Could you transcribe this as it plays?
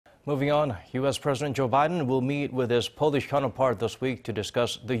Moving on, U.S. President Joe Biden will meet with his Polish counterpart this week to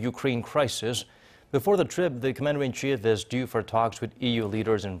discuss the Ukraine crisis. Before the trip, the commander-in-chief is due for talks with EU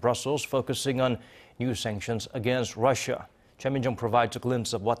leaders in Brussels, focusing on new sanctions against Russia. Choi Min-jung provides a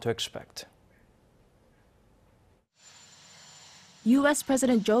glimpse of what to expect. U.S.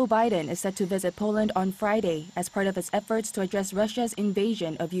 President Joe Biden is set to visit Poland on Friday as part of his efforts to address Russia's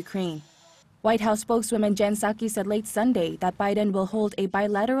invasion of Ukraine. White House spokeswoman Jen Psaki said late Sunday that Biden will hold a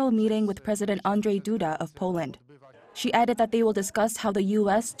bilateral meeting with President Andrzej Duda of Poland. She added that they will discuss how the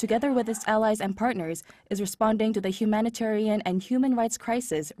U.S., together with its allies and partners, is responding to the humanitarian and human rights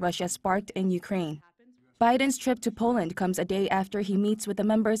crisis Russia sparked in Ukraine. Biden's trip to Poland comes a day after he meets with the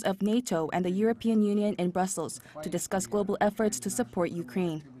members of NATO and the European Union in Brussels to discuss global efforts to support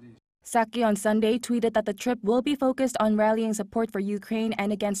Ukraine. Psaki on Sunday tweeted that the trip will be focused on rallying support for Ukraine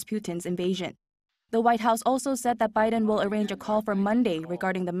and against Putin's invasion. The White House also said that Biden will arrange a call for Monday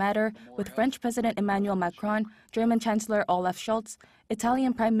regarding the matter with French President Emmanuel Macron, German Chancellor Olaf Scholz,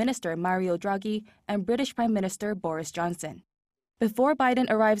 Italian Prime Minister Mario Draghi, and British Prime Minister Boris Johnson. Before Biden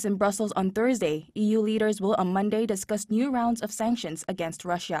arrives in Brussels on Thursday, EU leaders will on Monday discuss new rounds of sanctions against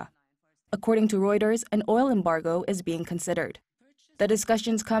Russia. According to Reuters, an oil embargo is being considered. The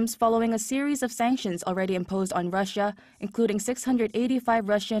discussions comes following a series of sanctions already imposed on Russia, including 685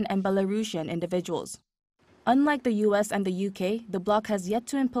 Russian and Belarusian individuals. Unlike the US and the UK, the bloc has yet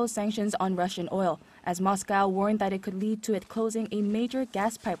to impose sanctions on Russian oil, as Moscow warned that it could lead to it closing a major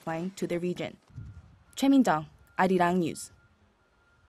gas pipeline to the region. Choi Min-jung, Arirang News.